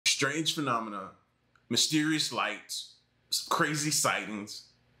strange phenomena, mysterious lights, crazy sightings.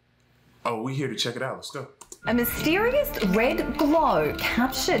 Oh, we're here to check it out. Let's go. A mysterious red glow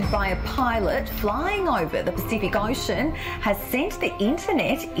captured by a pilot flying over the Pacific Ocean has sent the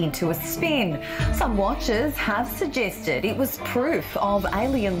internet into a spin. Some watchers have suggested it was proof of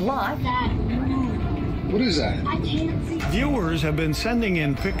alien life. What is that? I can't see. Viewers have been sending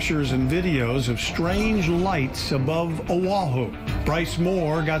in pictures and videos of strange lights above Oahu. Bryce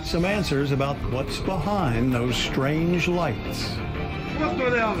Moore got some answers about what's behind those strange lights.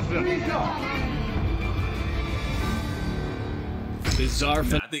 Bizarre.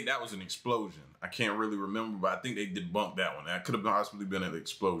 I think that was an explosion. I can't really remember, but I think they debunked that one. That could have possibly been an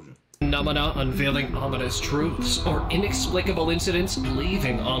explosion. Phenomena unveiling ominous truths or inexplicable incidents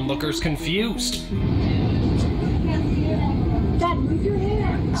leaving onlookers confused. Dad, move your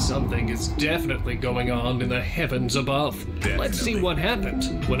hair. Something is definitely going on in the heavens above. Definitely. Let's see what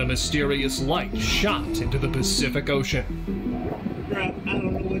happened when a mysterious light shot into the Pacific Ocean. I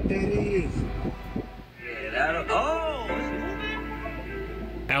don't know what that is.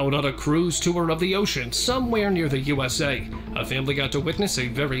 Out on a cruise tour of the ocean somewhere near the USA, a family got to witness a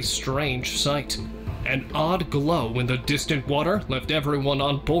very strange sight. An odd glow in the distant water left everyone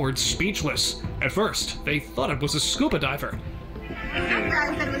on board speechless. At first, they thought it was a scuba diver.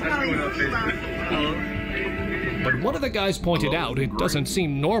 But one of the guys pointed out it doesn't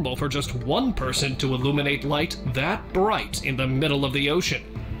seem normal for just one person to illuminate light that bright in the middle of the ocean.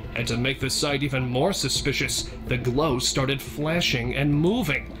 And to make the sight even more suspicious, the glow started flashing and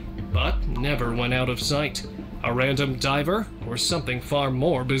moving, but never went out of sight. A random diver or something far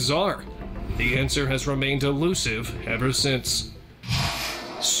more bizarre? The answer has remained elusive ever since.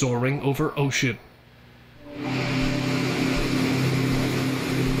 Soaring over ocean.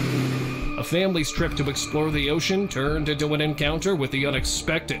 A family's trip to explore the ocean turned into an encounter with the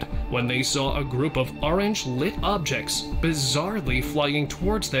unexpected when they saw a group of orange-lit objects bizarrely flying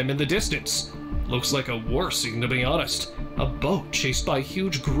towards them in the distance. Looks like a war scene, to be honest. A boat chased by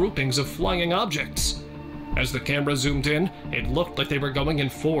huge groupings of flying objects. As the camera zoomed in, it looked like they were going in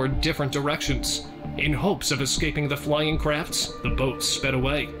 4 different directions. In hopes of escaping the flying crafts, the boat sped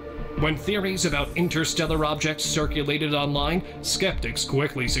away. When theories about interstellar objects circulated online, skeptics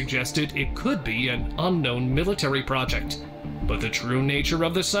quickly suggested it could be an unknown military project. But the true nature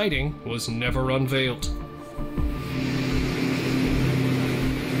of the sighting was never unveiled.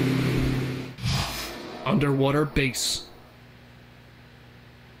 Underwater base.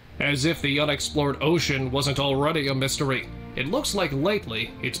 As if the unexplored ocean wasn't already a mystery, it looks like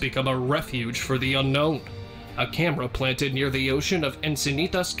lately it's become a refuge for the unknown. A camera planted near the ocean of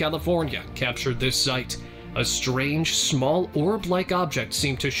Encinitas, California, captured this sight. A strange, small orb-like object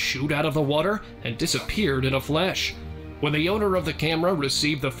seemed to shoot out of the water and disappeared in a flash. When the owner of the camera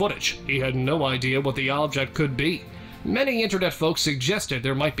received the footage, he had no idea what the object could be. Many internet folks suggested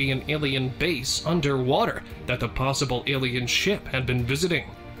there might be an alien base underwater that the possible alien ship had been visiting.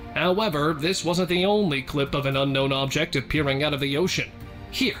 However, this wasn't the only clip of an unknown object appearing out of the ocean.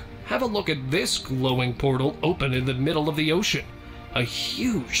 Here, have a look at this glowing portal open in the middle of the ocean. A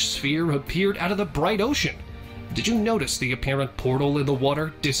huge sphere appeared out of the bright ocean. Did you notice the apparent portal in the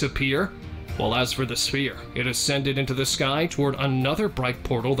water disappear? Well, as for the sphere, it ascended into the sky toward another bright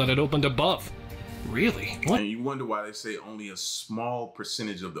portal that had opened above. Really? What? And you wonder why they say only a small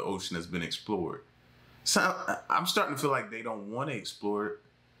percentage of the ocean has been explored. So I'm starting to feel like they don't want to explore it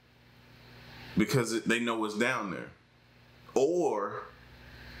because they know what's down there. Or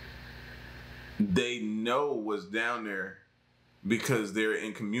they know what's down there because they're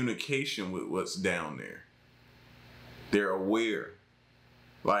in communication with what's down there. They're aware.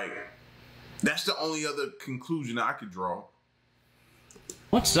 Like, that's the only other conclusion I could draw.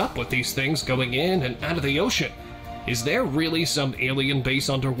 What's up with these things going in and out of the ocean? Is there really some alien base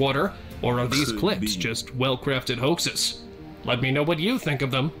underwater, or are these clips just well-crafted hoaxes? Let me know what you think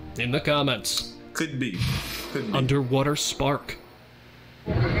of them in the comments. Could be. Could be. Underwater spark.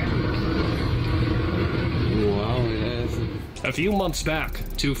 A few months back,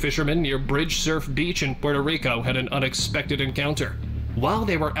 2 fishermen near Bridge Surf Beach in Puerto Rico had an unexpected encounter. While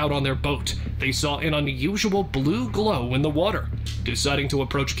they were out on their boat, they saw an unusual blue glow in the water. Deciding to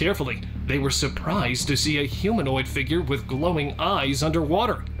approach carefully, they were surprised to see a humanoid figure with glowing eyes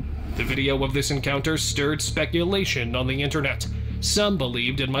underwater. The video of this encounter stirred speculation on the internet. Some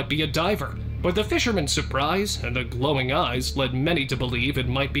believed it might be a diver, but the fisherman's surprise and the glowing eyes led many to believe it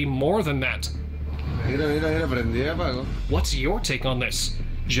might be more than that. What's your take on this?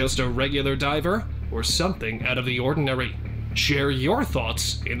 Just a regular diver, or something out of the ordinary? Share your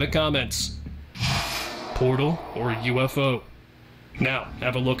thoughts in the comments. Portal or UFO? Now,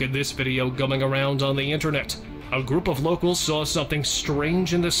 have a look at this video going around on the internet. A group of locals saw something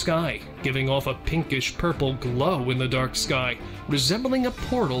strange in the sky, giving off a pinkish purple glow in the dark sky, resembling a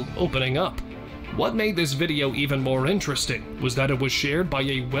portal opening up. What made this video even more interesting was that it was shared by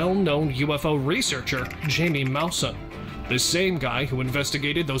a well-known UFO researcher, Jamie Maussan, the same guy who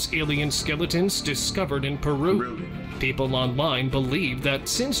investigated those alien skeletons discovered in Peru. Really? People online believe that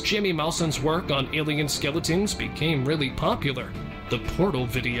since Jamie Maussan's work on alien skeletons became really popular, the portal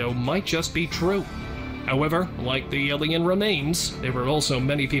video might just be true. However, like the alien remains, there were also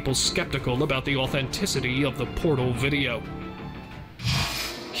many people skeptical about the authenticity of the portal video.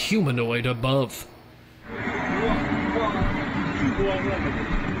 Humanoid above.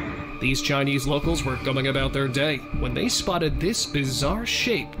 These Chinese locals were going about their day when they spotted this bizarre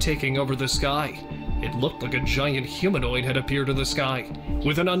shape taking over the sky. It looked like a giant humanoid had appeared in the sky,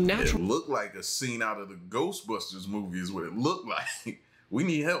 with an unnatural... It looked like a scene out of the Ghostbusters movie is what it looked like. We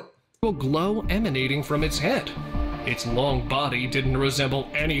need help. Glow emanating from its head. Its long body didn't resemble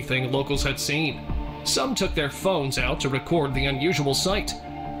anything locals had seen. Some took their phones out to record the unusual sight.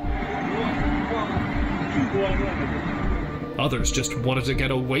 Others just wanted to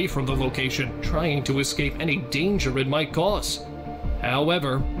get away from the location, trying to escape any danger it might cause.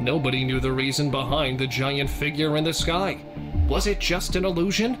 However, nobody knew the reason behind the giant figure in the sky. Was it just an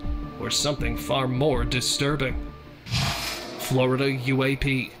illusion, or something far more disturbing? Florida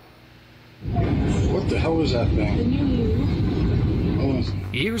UAP. What the hell was that thing?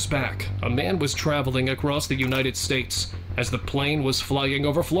 Years back, a man was traveling across the United States. As the plane was flying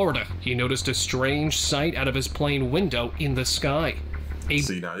over Florida, he noticed a strange sight out of his plane window in the sky.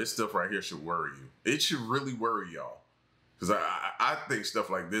 See, now this stuff right here should worry you. It should really worry y'all. Because I think stuff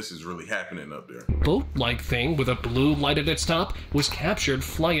like this is really happening up there. Boat-like thing with a blue light at its top was captured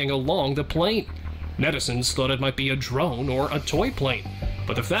flying along the plane. Netizens thought it might be a drone or a toy plane,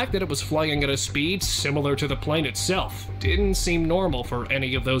 but the fact that it was flying at a speed similar to the plane itself didn't seem normal for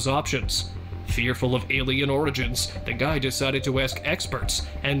any of those options. Fearful of alien origins, the guy decided to ask experts,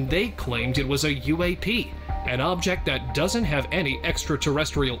 and they claimed it was a UAP, an object that doesn't have any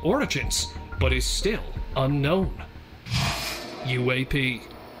extraterrestrial origins, but is still unknown. UAP.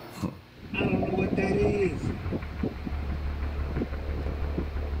 I don't know what that is.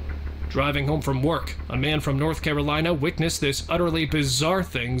 Driving home from work, a man from North Carolina witnessed this utterly bizarre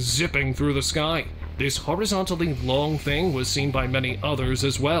thing zipping through the sky. This horizontally long thing was seen by many others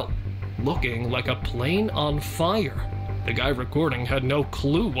as well, looking like a plane on fire. The guy recording had no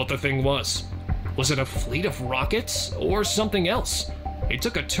clue what the thing was. Was it a fleet of rockets or something else? It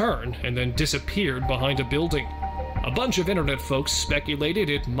took a turn and then disappeared behind a building. A bunch of internet folks speculated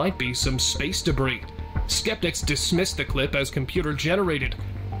it might be some space debris. Skeptics dismissed the clip as computer-generated.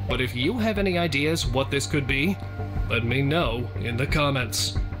 But if you have any ideas what this could be, let me know in the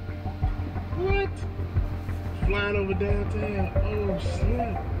comments. What? Flying over downtown? Oh,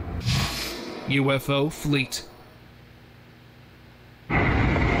 snap. UFO fleet.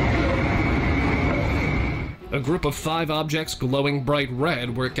 A group of 5 objects glowing bright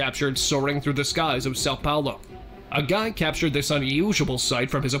red were captured soaring through the skies of Sao Paulo. A guy captured this unusual sight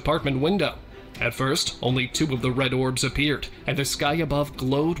from his apartment window. At first, only 2 of the red orbs appeared, and the sky above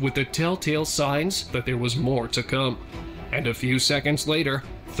glowed with the telltale signs that there was more to come. And a few seconds later,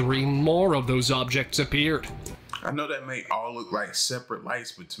 3 more of those objects appeared. I know that may all look like separate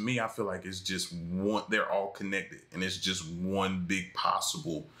lights, but to me, I feel like it's just one, they're all connected, and it's just one big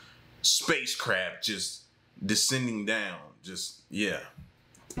possible spacecraft just descending down, yeah.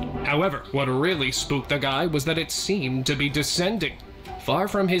 However, what really spooked the guy was that it seemed to be descending. Far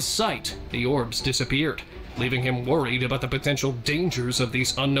from his sight, the orbs disappeared, leaving him worried about the potential dangers of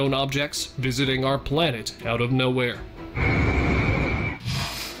these unknown objects visiting our planet out of nowhere.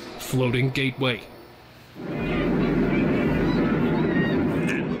 Floating gateway.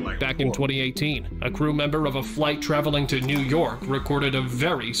 Back in 2018, a crew member of a flight traveling to New York recorded a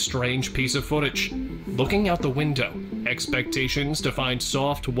very strange piece of footage. Looking out the window, expectations to find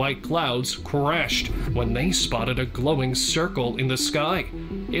soft white clouds crashed when they spotted a glowing circle in the sky.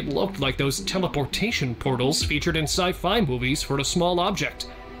 It looked like those teleportation portals featured in sci-fi movies for a small object.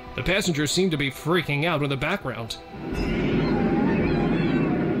 The passengers seemed to be freaking out in the background,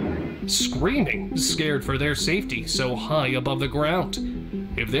 screaming, scared for their safety so high above the ground.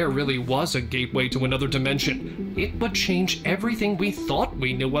 If there really was a gateway to another dimension, it would change everything we thought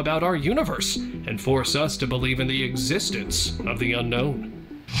we knew about our universe and force us to believe in the existence of the unknown.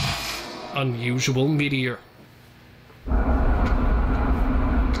 Unusual meteor.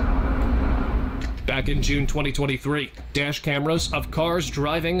 Back Back in June 2023, dash cameras of cars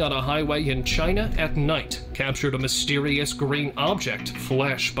driving on a highway in China at night captured a mysterious green object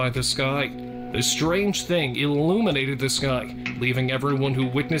flash by the sky. The strange thing illuminated the sky, leaving everyone who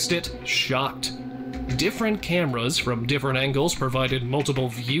witnessed it shocked. Different cameras from different angles provided multiple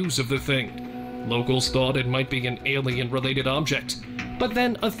views of the thing. Locals thought it might be an alien-related object, but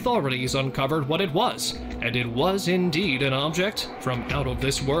then authorities uncovered what it was, and it was indeed an object from out of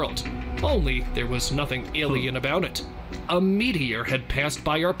this world. Only there was nothing alien about it. A meteor had passed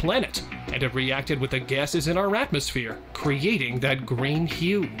by our planet, and it reacted with the gases in our atmosphere, creating that green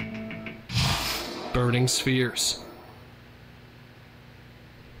hue. Burning spheres.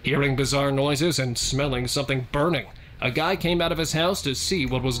 Hearing bizarre noises and smelling something burning, a guy came out of his house to see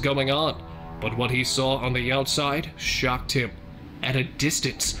what was going on, but what he saw on the outside shocked him. At a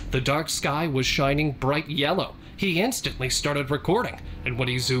distance, the dark sky was shining bright yellow. He instantly started recording, and when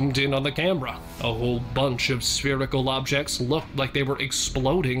he zoomed in on the camera, a whole bunch of spherical objects looked like they were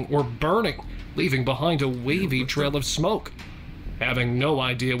exploding or burning, leaving behind a wavy trail of smoke. Having no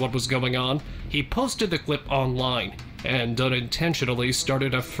idea what was going on, he posted the clip online, and unintentionally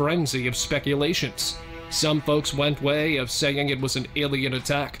started a frenzy of speculations. Some folks went way of saying it was an alien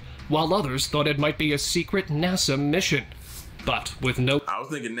attack, while others thought it might be a secret NASA mission. But with no I was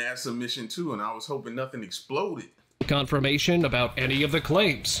thinking NASA mission too, and I was hoping nothing exploded. confirmation about any of the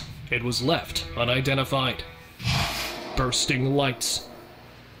claims, it was left unidentified. Bursting lights.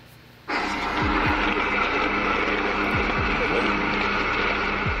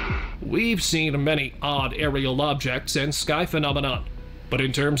 We've seen many odd aerial objects and sky phenomenon, but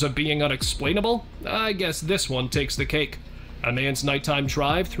in terms of being unexplainable, I guess this one takes the cake. A man's nighttime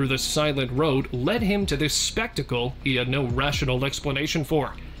drive through the silent road led him to this spectacle he had no rational explanation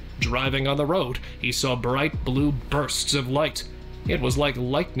for. Driving on the road, he saw bright blue bursts of light. It was like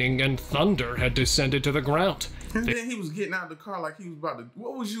lightning and thunder had descended to the ground. And then he was getting out of the car like he was about to...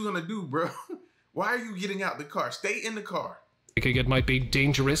 What was you gonna do, bro? Why are you getting out the car? Stay in the car. Thinking it might be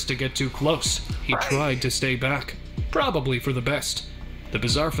dangerous to get too close, he tried to stay back. Probably for the best. The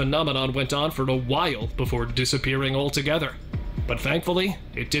bizarre phenomenon went on for a while before disappearing altogether. But thankfully,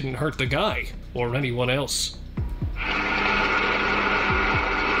 it didn't hurt the guy or anyone else.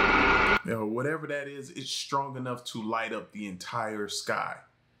 Yo, whatever that is, it's strong enough to light up the entire sky.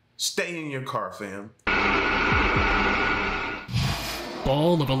 Stay in your car, fam.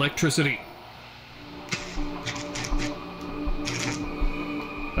 Ball of electricity.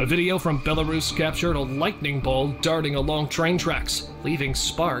 A video from Belarus captured a lightning ball darting along train tracks, leaving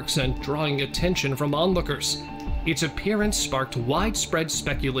sparks and drawing attention from onlookers. Its appearance sparked widespread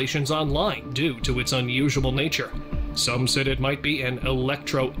speculations online due to its unusual nature. Some said it might be an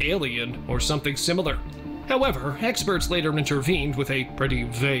electro-alien or something similar. However, experts later intervened with a pretty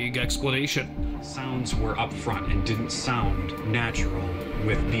vague explanation. Sounds were up front and didn't sound natural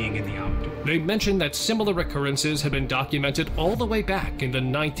with being in the outdoors. They mentioned that similar occurrences had been documented all the way back in the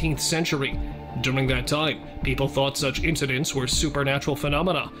 19th century. During that time, people thought such incidents were supernatural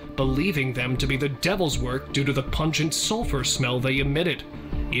phenomena, believing them to be the devil's work due to the pungent sulfur smell they emitted.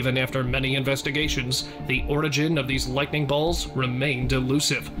 Even after many investigations, the origin of these lightning balls remained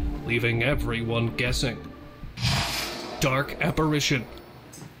elusive, leaving everyone guessing. Dark apparition.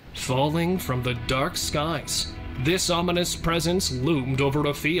 Falling from the dark skies, this ominous presence loomed over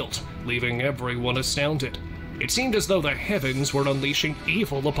a field, leaving everyone astounded. It seemed as though the heavens were unleashing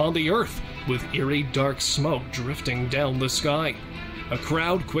evil upon the earth, with eerie dark smoke drifting down the sky. A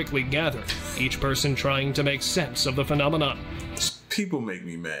crowd quickly gathered, each person trying to make sense of the phenomenon. People make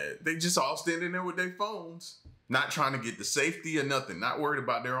me mad. They just all standing there with their phones. Not trying to get the safety or nothing. Not worried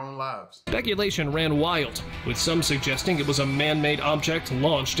about their own lives. Speculation ran wild, with some suggesting it was a man-made object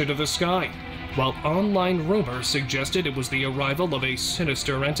launched into the sky, while online rumors suggested it was the arrival of a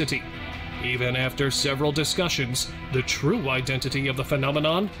sinister entity. Even after several discussions, the true identity of the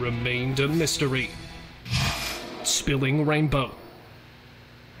phenomenon remained a mystery. Spilling rainbow.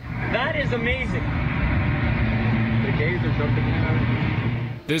 That is amazing. The gays are jumping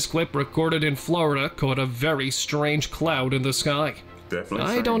out. This clip recorded in Florida caught a very strange cloud in the sky.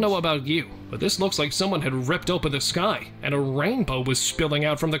 Definitely I don't know about you, but this looks like someone had ripped open the sky and a rainbow was spilling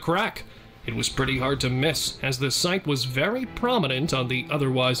out from the crack. It was pretty hard to miss, as the sight was very prominent on the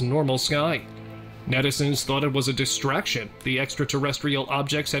otherwise normal sky. Netizens thought it was a distraction the extraterrestrial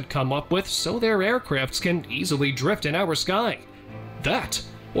objects had come up with so their aircrafts can easily drift in our sky. That,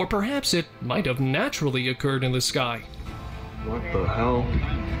 or perhaps it might have naturally occurred in the sky. What the hell?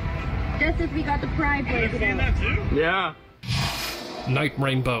 Just as we got the pride break. Yeah. Night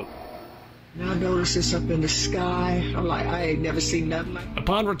rainbow. I noticed this up in the sky. I'm like, I ain't never seen nothing like.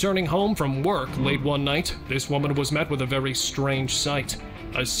 Upon returning home from work late one night, this woman was met with a very strange sight.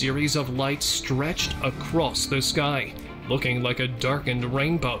 A series of lights stretched across the sky, looking like a darkened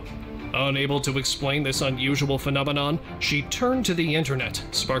rainbow. Unable to explain this unusual phenomenon, she turned to the internet,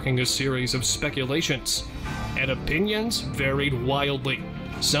 sparking a series of speculations. And opinions varied wildly.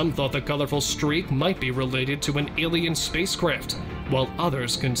 Some thought the colorful streak might be related to an alien spacecraft, while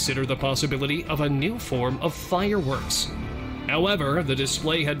others considered the possibility of a new form of fireworks. However, the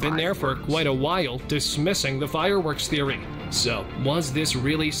display had been there for quite a while, dismissing the fireworks theory. So, was this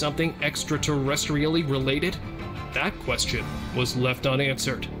really something extraterrestrially related? That question was left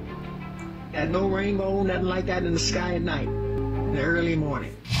unanswered. Got no rainbow, nothing like that in the sky at night, in the early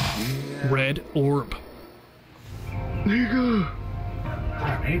morning. Red orb. Nigga,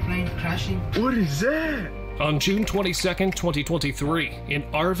 Airplane crashing? what is that? On June 22nd, 2023, in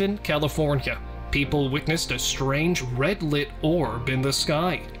Arvin, California, people witnessed a strange red-lit orb in the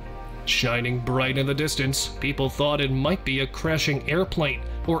sky. Shining bright in the distance, people thought it might be a crashing airplane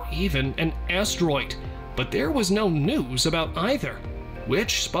or even an asteroid, but there was no news about either,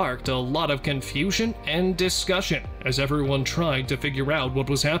 which sparked a lot of confusion and discussion as everyone tried to figure out what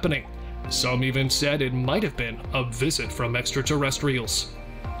was happening. Some even said it might have been a visit from extraterrestrials.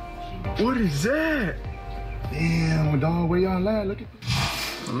 What is that? Damn, dog, where y'all at? Look at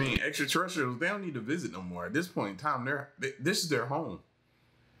this. I mean, extraterrestrials, they don't need to visit no more. At this point in time, this is their home.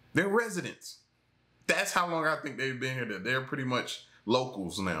 They're residents. That's how long I think they've been here. They're pretty much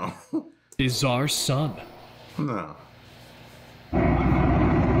locals now. Bizarre sun. No.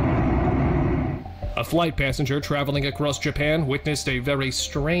 A flight passenger traveling across Japan witnessed a very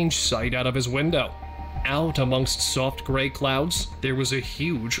strange sight out of his window. Out amongst soft gray clouds, there was a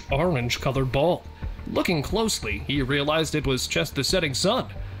huge orange-colored ball. Looking closely, he realized it was just the setting sun.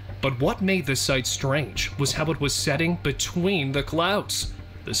 But what made the sight strange was how it was setting between the clouds.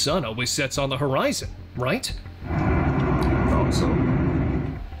 The sun always sets on the horizon, right? Thought so.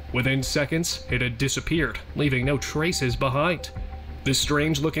 Within seconds, it had disappeared, leaving no traces behind. The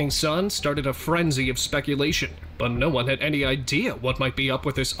strange-looking sun started a frenzy of speculation, but no one had any idea what might be up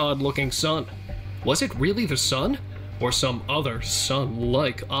with this odd-looking sun. Was it really the sun, or some other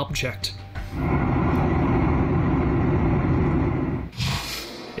sun-like object?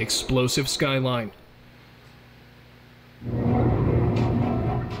 Explosive skyline.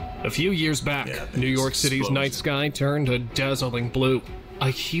 A few years back, New York City's night sky turned a dazzling blue. A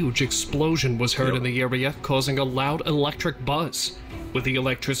huge explosion was heard in the area, causing a loud electric buzz. With the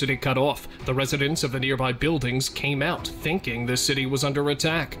electricity cut off, the residents of the nearby buildings came out, thinking the city was under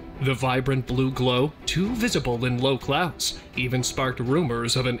attack. The vibrant blue glow, too visible in low clouds, even sparked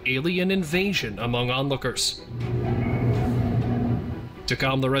rumors of an alien invasion among onlookers. To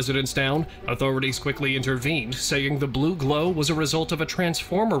calm the residents down, authorities quickly intervened, saying the blue glow was a result of a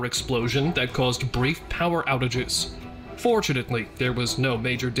transformer explosion that caused brief power outages. Fortunately, there was no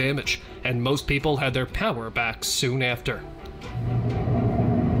major damage, and most people had their power back soon after.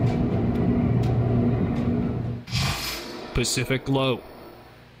 Pacific glow.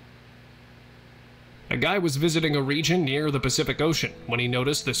 A guy was visiting a region near the Pacific Ocean when he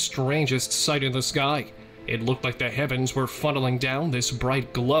noticed the strangest sight in the sky. It looked like the heavens were funneling down this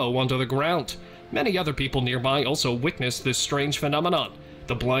bright glow onto the ground. Many other people nearby also witnessed this strange phenomenon.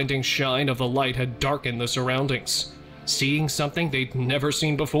 The blinding shine of the light had darkened the surroundings. Seeing something they'd never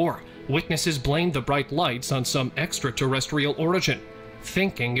seen before, witnesses blamed the bright lights on some extraterrestrial origin,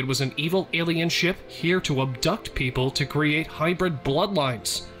 thinking it was an evil alien ship here to abduct people to create hybrid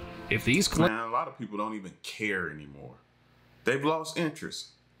bloodlines. If these Man, a lot of people don't even care anymore. They've lost interest.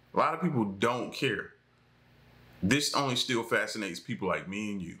 A lot of people don't care. This only still fascinates people like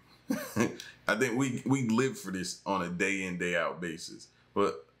me and you. I think we live for this on a day in, day out basis.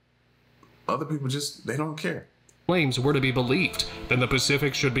 But other people just, they don't care. Claims were to be believed, then the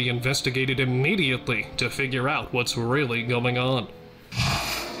Pacific should be investigated immediately to figure out what's really going on.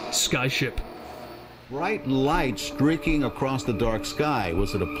 Skyship. Bright light streaking across the dark sky.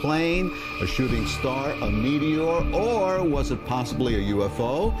 Was it a plane, a shooting star, a meteor, or was it possibly a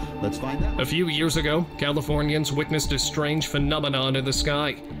UFO? Let's find out. A few years ago, Californians witnessed a strange phenomenon in the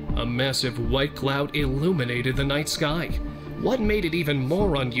sky. A massive white cloud illuminated the night sky. What made it even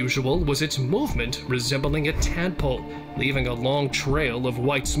more unusual was its movement resembling a tadpole, leaving a long trail of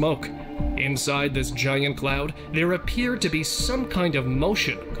white smoke. Inside this giant cloud, there appeared to be some kind of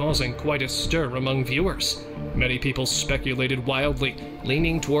motion, causing quite a stir among viewers. Many people speculated wildly,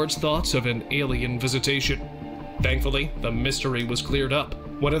 leaning towards thoughts of an alien visitation. Thankfully, the mystery was cleared up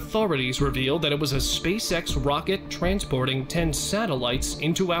when authorities revealed that it was a SpaceX rocket transporting 10 satellites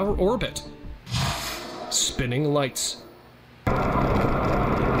into our orbit. spinning lights.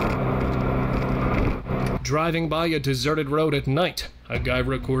 Driving by a deserted road at night, a guy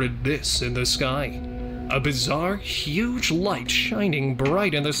recorded this in the sky. A bizarre, huge light shining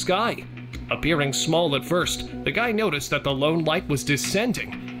bright in the sky. Appearing small at first, the guy noticed that the lone light was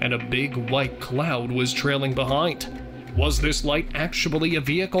descending and a big white cloud was trailing behind. Was this light actually a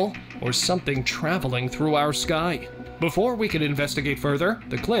vehicle or something traveling through our sky? Before we could investigate further,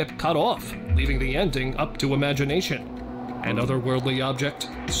 the clip cut off, leaving the ending up to imagination. An otherworldly object,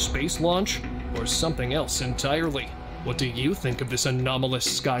 space launch, or something else entirely? What do you think of this anomalous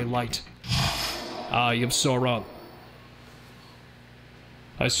skylight? Eye of Sauron.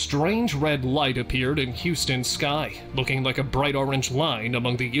 A strange red light appeared in Houston's sky, looking like a bright orange line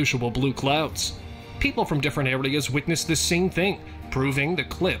among the usual blue clouds. People from different areas witnessed the same thing, proving the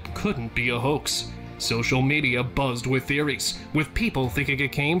clip couldn't be a hoax. Social media buzzed with theories, with people thinking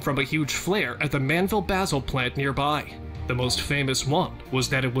it came from a huge flare at the Manville Basil plant nearby. The most famous one was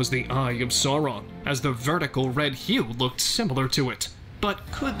that it was the Eye of Sauron, as the vertical red hue looked similar to it. But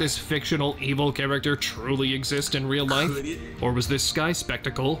could this fictional evil character truly exist in real life? Or was this sky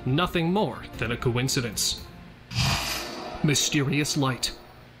spectacle nothing more than a coincidence? Mysterious light.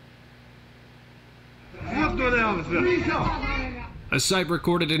 A sight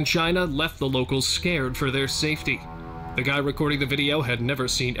recorded in China left the locals scared for their safety. The guy recording the video had never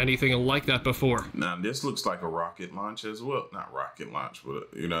seen anything like that before. Now, this looks like a rocket launch as well. Not rocket launch, but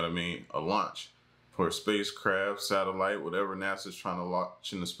you know what I mean? A launch for a spacecraft, satellite, whatever NASA's trying to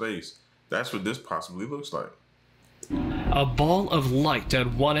launch into space. That's what this possibly looks like. A ball of light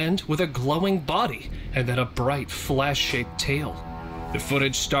at one end with a glowing body, and then a bright flash-shaped tail. The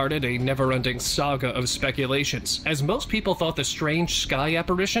footage started a never-ending saga of speculations, as most people thought the strange sky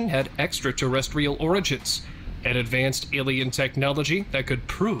apparition had extraterrestrial origins, an advanced alien technology that could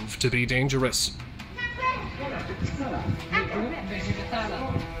prove to be dangerous.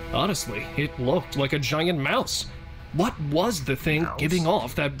 Honestly, it looked like a giant mouse. What was the thing giving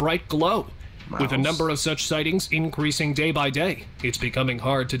off that bright glow? With the number of such sightings increasing day by day, it's becoming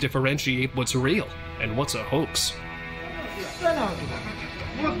hard to differentiate what's real and what's a hoax.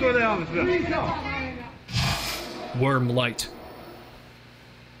 Worm light.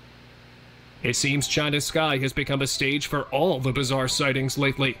 It seems China's sky has become a stage for all the bizarre sightings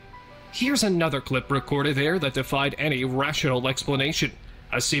lately. Here's another clip recorded there that defied any rational explanation.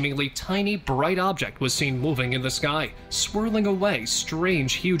 A seemingly tiny, bright object was seen moving in the sky, swirling away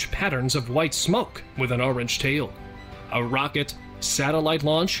strange, huge patterns of white smoke with an orange tail. A rocket, satellite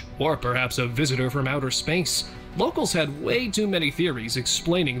launch, or perhaps a visitor from outer space. Locals had way too many theories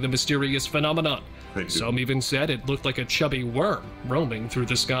explaining the mysterious phenomenon. Some even said it looked like a chubby worm roaming through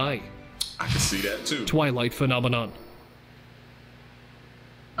the sky. I can see that too. Twilight phenomenon.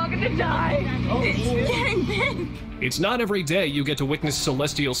 I'm gonna die. It's getting big. It's not every day you get to witness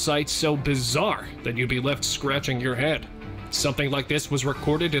celestial sights so bizarre that you'd be left scratching your head. Something like this was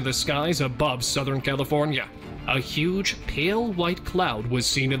recorded in the skies above Southern California. A huge, pale white cloud was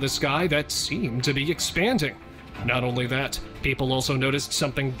seen in the sky that seemed to be expanding. Not only that, people also noticed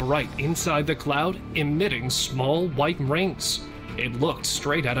something bright inside the cloud, emitting small white rings. It looked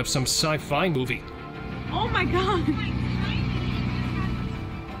straight out of some sci-fi movie. Oh my god.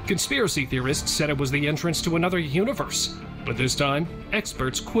 Conspiracy theorists said it was the entrance to another universe. But this time,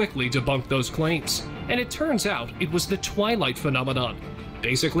 experts quickly debunked those claims. And it turns out it was the twilight phenomenon.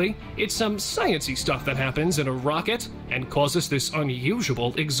 Basically, it's some sciencey stuff that happens in a rocket and causes this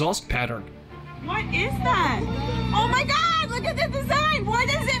unusual exhaust pattern. What is that? Oh my god, look at the design! What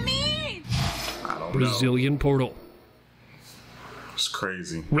does it mean? I don't Brazilian know. portal. It's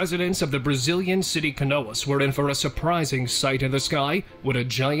crazy. Residents of the Brazilian city Canoas were in for a surprising sight in the sky when a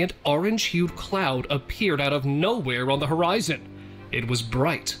giant orange-hued cloud appeared out of nowhere on the horizon. It was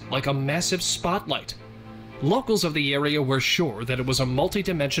bright, like a massive spotlight. Locals of the area were sure that it was a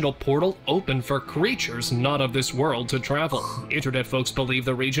multi-dimensional portal open for creatures not of this world to travel. Internet folks believe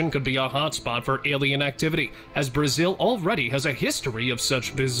the region could be a hotspot for alien activity, as Brazil already has a history of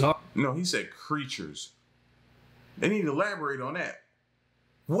such bizarre... No, he said creatures. They need to elaborate on that.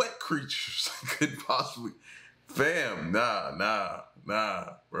 What creatures could possibly... Fam, nah,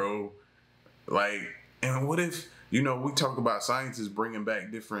 bro. Like, and what if, you know, we talk about scientists bringing back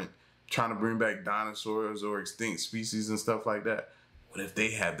trying to bring back dinosaurs or extinct species and stuff like that. What if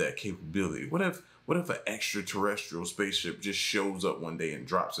they have that capability? What if an extraterrestrial spaceship just shows up one day and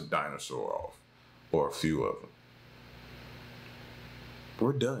drops a dinosaur off? Or a few of them?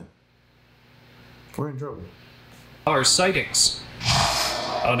 We're done. We're in trouble. Our sightings.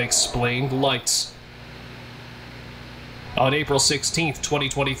 Unexplained lights. On April 16,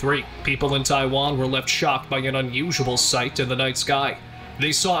 2023, people in Taiwan were left shocked by an unusual sight in the night sky.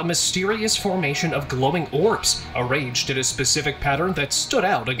 They saw a mysterious formation of glowing orbs, arranged in a specific pattern that stood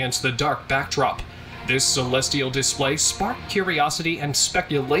out against the dark backdrop. This celestial display sparked curiosity and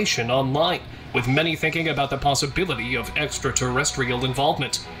speculation online, with many thinking about the possibility of extraterrestrial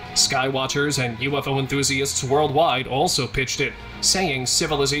involvement. Skywatchers and UFO enthusiasts worldwide also pitched in, saying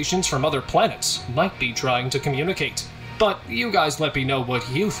civilizations from other planets might be trying to communicate. But you guys let me know what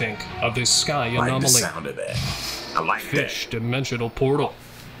you think of this sky anomaly. I like the sound of that. I like Fish that. dimensional portal.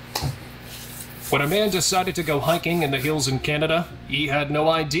 When a man decided to go hiking in the hills in Canada, he had no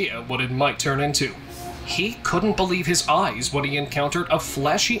idea what it might turn into. He couldn't believe his eyes when he encountered a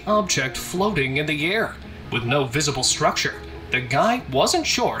flashy object floating in the air, with no visible structure. The guy wasn't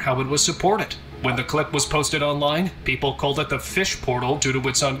sure how it was supported. When the clip was posted online, people called it the fish portal due to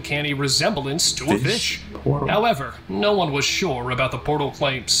its uncanny resemblance to a fish. However, no one was sure about the portal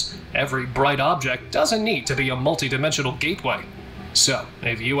claims. Every bright object doesn't need to be a multi-dimensional gateway. So,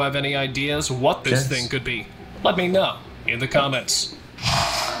 if you have any ideas what this thing could be, let me know in the comments.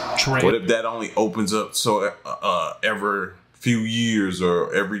 What if that only opens up so every few years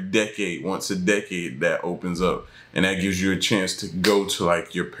or every decade, once a decade that opens up, and that gives you a chance to go to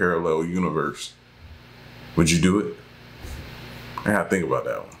like your parallel universe? Would you do it? I gotta think about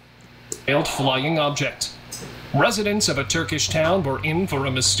that one. Failed flying object. Residents of a Turkish town were in for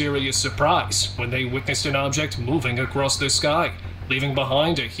a mysterious surprise when they witnessed an object moving across the sky, leaving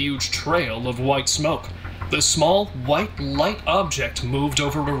behind a huge trail of white smoke. The small, white light object moved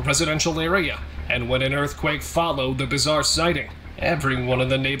over a residential area, and when an earthquake followed the bizarre sighting, everyone in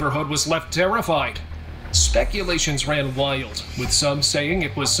the neighborhood was left terrified. Speculations ran wild, with some saying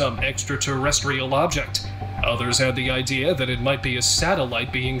it was some extraterrestrial object. Others had the idea that it might be a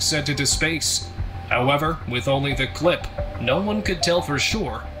satellite being sent into space. However, with only the clip, no one could tell for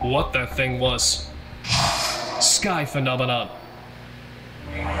sure what that thing was. Sky phenomenon.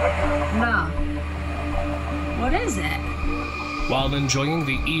 Nah. What is it? While enjoying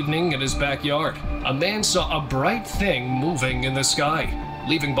the evening in his backyard, a man saw a bright thing moving in the sky,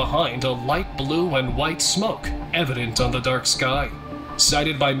 leaving behind a light blue and white smoke, evident on the dark sky.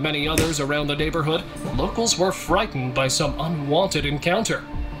 Sighted by many others around the neighborhood, locals were frightened by some unwanted encounter.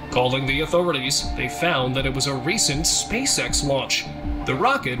 Calling the authorities, they found that it was a recent SpaceX launch. The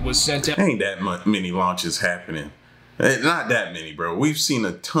rocket was sent out. Ain't that many launches happening. Not that many, bro. We've seen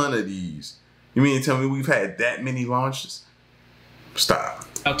a ton of these. You mean to tell me we've had that many launches? Stop.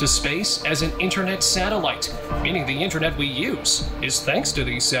 Out to space as an internet satellite, meaning the internet we use is thanks to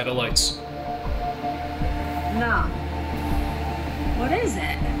these satellites. Nah. What is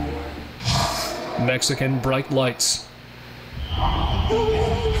it? Mexican bright lights.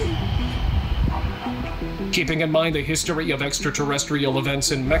 Keeping in mind the history of extraterrestrial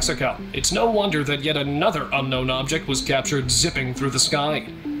events in Mexico, it's no wonder that yet another unknown object was captured zipping through the sky.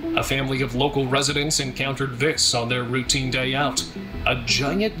 A family of local residents encountered this on their routine day out. A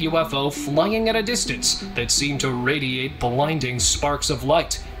giant UFO flying at a distance that seemed to radiate blinding sparks of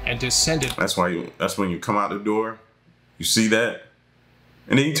light and descended. That's when you come out the door, you see that,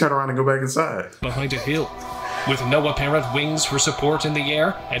 and then you turn around and go back inside. Behind a hill. With no apparent wings for support in the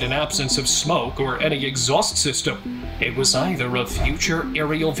air and an absence of smoke or any exhaust system, it was either a future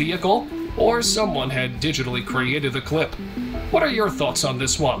aerial vehicle or someone had digitally created the clip. What are your thoughts on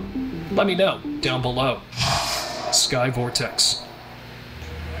this one? Let me know down below. Sky vortex.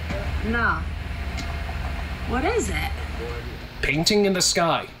 Nah. What is it? Painting in the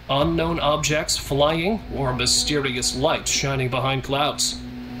sky, unknown objects flying, or mysterious lights shining behind clouds.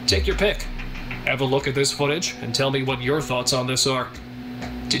 Take your pick. Have a look at this footage and tell me what your thoughts on this are.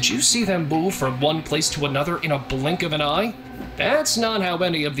 Did you see them move from one place to another in a blink of an eye? That's not how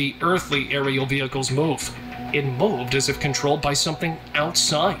any of the earthly aerial vehicles move. It moved as if controlled by something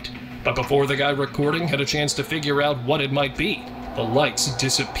outside. But before the guy recording had a chance to figure out what it might be, the lights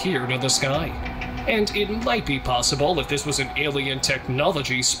disappeared in the sky. And it might be possible if this was an alien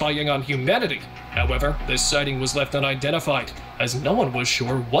technology spying on humanity. However, this sighting was left unidentified, as no one was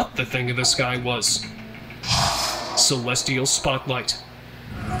sure what the thing in the sky was. Celestial spotlight.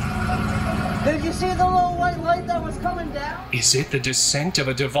 Did you see the little white light that was coming down? Is it the descent of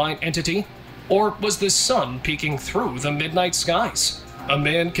a divine entity? Or was the sun peeking through the midnight skies? A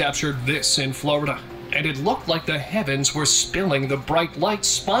man captured this in Florida, and it looked like the heavens were spilling the bright light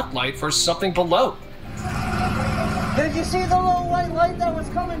spotlight for something below. Did you see the little white light that was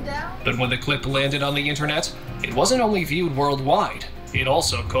coming down? But when the clip landed on the internet, it wasn't only viewed worldwide, it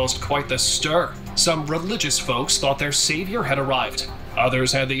also caused quite the stir. Some religious folks thought their savior had arrived.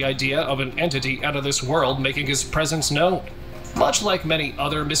 Others had the idea of an entity out of this world making his presence known. Much like many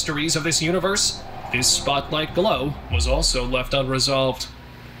other mysteries of this universe, this spotlight glow was also left unresolved.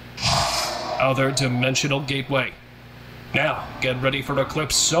 Other dimensional gateway. Now, get ready for a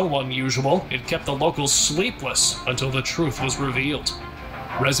clip so unusual, it kept the locals sleepless until the truth was revealed.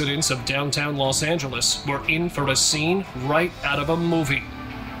 Residents of downtown Los Angeles were in for a scene right out of a movie.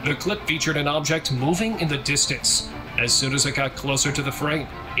 The clip featured an object moving in the distance. As soon as it got closer to the frame,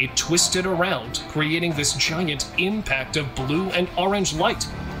 it twisted around, creating this giant impact of blue and orange light.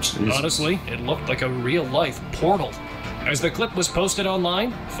 Jesus. Honestly, it looked like a real-life portal. As the clip was posted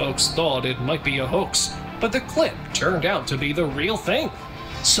online, folks thought it might be a hoax, but the clip turned out to be the real thing.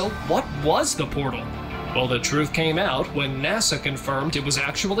 So what was the portal? Well, the truth came out when NASA confirmed it was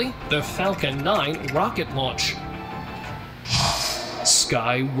actually the Falcon 9 rocket launch.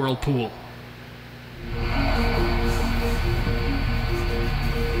 Sky Whirlpool.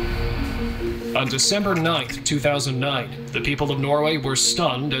 On December 9th, 2009, the people of Norway were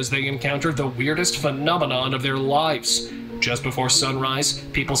stunned as they encountered the weirdest phenomenon of their lives. Just before sunrise,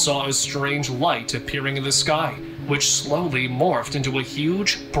 people saw a strange light appearing in the sky, which slowly morphed into a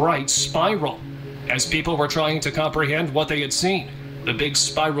huge, bright spiral. As people were trying to comprehend what they had seen, the big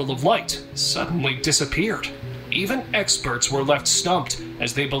spiral of light suddenly disappeared. Even experts were left stumped,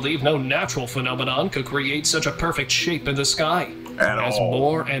 as they believed no natural phenomenon could create such a perfect shape in the sky. As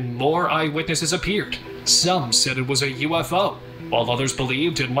more and more eyewitnesses appeared, some said it was a UFO, while others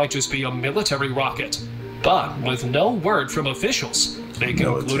believed it might just be a military rocket. But with no word from officials, they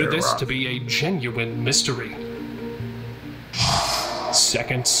concluded this to be a genuine mystery.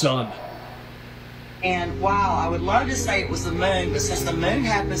 Second sun. And wow, I would love to say it was the moon, but since the moon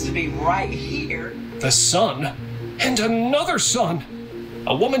happens to be right here... The sun? And another sun!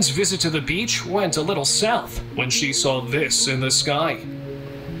 A woman's visit to the beach went a little south when she saw this in the sky.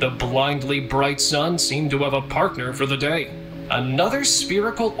 The blindly bright sun seemed to have a partner for the day. Another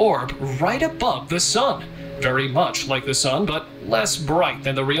spherical orb right above the sun. Very much like the sun, but less bright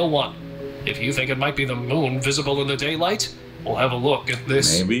than the real one. If you think it might be the moon visible in the daylight, we'll have a look at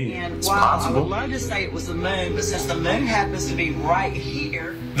this. Maybe. And it's wow, possible. I would love to say it was the moon, but since the moon happens to be right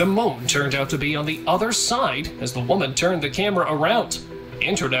here... The moon turned out to be on the other side as the woman turned the camera around.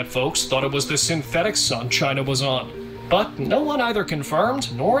 Internet folks thought it was the synthetic sun China was on. But no one either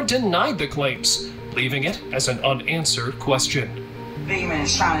confirmed nor denied the claims, leaving it as an unanswered question. Beaming and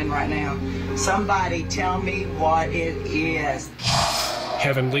shining right now. Somebody tell me what it is.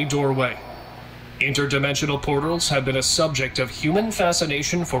 Heavenly doorway. Interdimensional portals have been a subject of human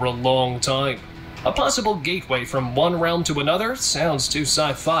fascination for a long time. A possible gateway from one realm to another sounds too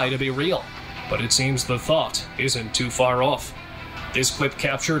sci-fi to be real, but it seems the thought isn't too far off. This clip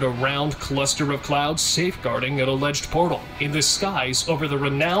captured a round cluster of clouds safeguarding an alleged portal in the skies over the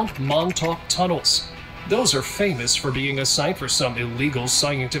renowned Montauk tunnels. Those are famous for being a site for some illegal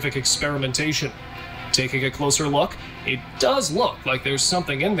scientific experimentation. Taking a closer look, it does look like there's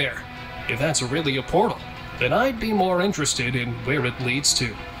something in there. If that's really a portal, then I'd be more interested in where it leads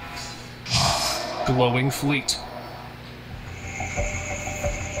to. Glowing fleet.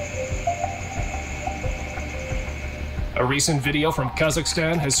 A recent video from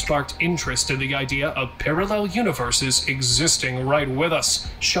Kazakhstan has sparked interest in the idea of parallel universes existing right with us,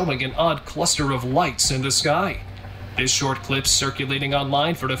 showing an odd cluster of lights in the sky. This short clip circulating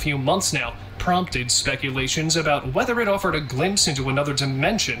online for a few months now prompted speculations about whether it offered a glimpse into another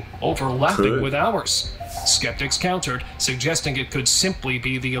dimension overlapping with ours. Skeptics countered, suggesting it could simply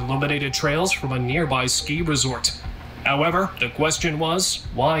be the illuminated trails from a nearby ski resort. However, the question was,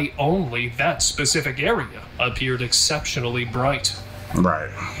 why only that specific area appeared exceptionally bright?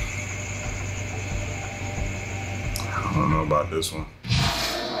 Right. I don't know about this one.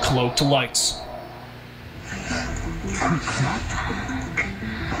 Cloaked lights.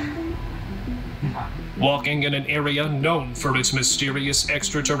 Walking in an area known for its mysterious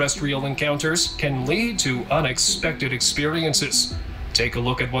extraterrestrial encounters can lead to unexpected experiences. Take a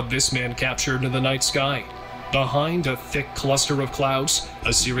look at what this man captured in the night sky. Behind a thick cluster of clouds,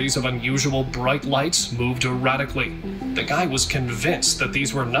 a series of unusual bright lights moved erratically. The guy was convinced that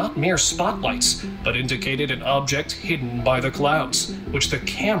these were not mere spotlights, but indicated an object hidden by the clouds, which the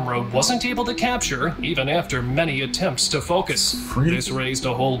camera wasn't able to capture even after many attempts to focus. This raised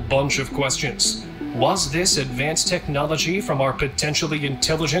a whole bunch of questions. Was this advanced technology from our potentially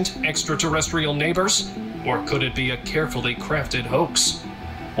intelligent extraterrestrial neighbors? Or could it be a carefully crafted hoax?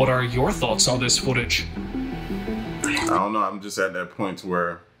 What are your thoughts on this footage? I don't know. I'm just at that point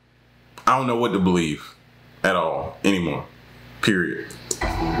where I don't know what to believe at all anymore. Period.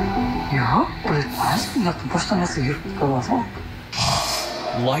 Ya, pues parece que la propuesta no seguir por razón.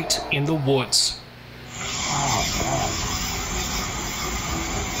 light in the woods.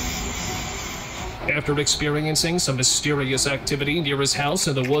 After experiencing some mysterious activity near his house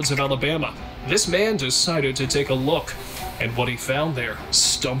in the woods of Alabama, this man decided to take a look, and what he found there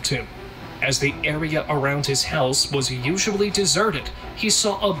stumped him. As the area around his house was usually deserted, he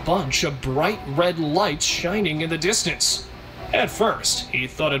saw a bunch of bright red lights shining in the distance. At first, he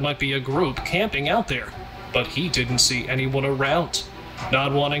thought it might be a group camping out there, but he didn't see anyone around.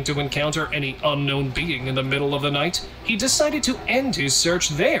 Not wanting to encounter any unknown being in the middle of the night, he decided to end his search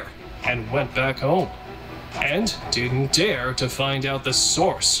there and went back home, and didn't dare to find out the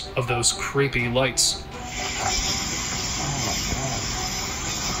source of those creepy lights.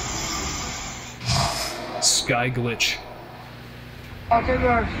 Sky glitch.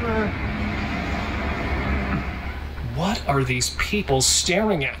 What are these people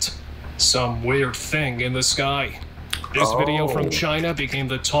staring at? Some weird thing in the sky. This video from China became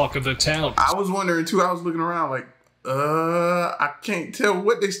the talk of the town. I was wondering too. I was looking around like, I can't tell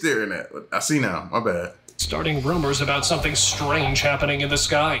what they're staring at. I see now, my bad. Starting rumors about something strange happening in the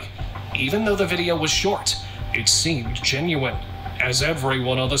sky. Even though the video was short, it seemed genuine, as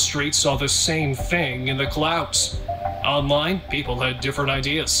everyone on the street saw the same thing in the clouds. Online, people had different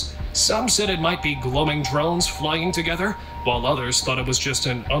ideas. Some said it might be glowing drones flying together, while others thought it was just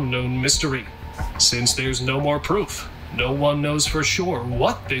an unknown mystery. Since there's no more proof, no one knows for sure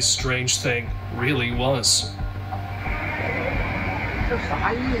what this strange thing really was.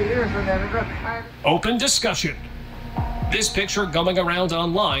 Open discussion. This picture going around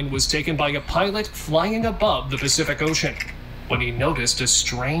online was taken by a pilot flying above the Pacific Ocean when he noticed a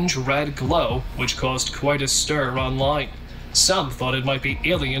strange red glow which caused quite a stir online. Some thought it might be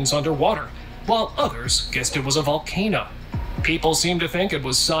aliens underwater, while others guessed it was a volcano. People seemed to think it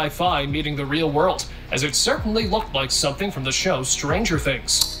was sci-fi meeting the real world, as it certainly looked like something from the show Stranger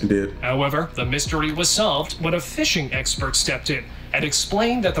Things. It did. However, the mystery was solved when a fishing expert stepped in and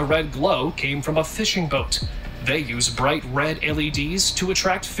explained that the red glow came from a fishing boat. They use bright red LEDs to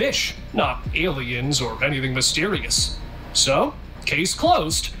attract fish, not aliens or anything mysterious. So, case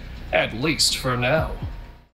closed, at least for now.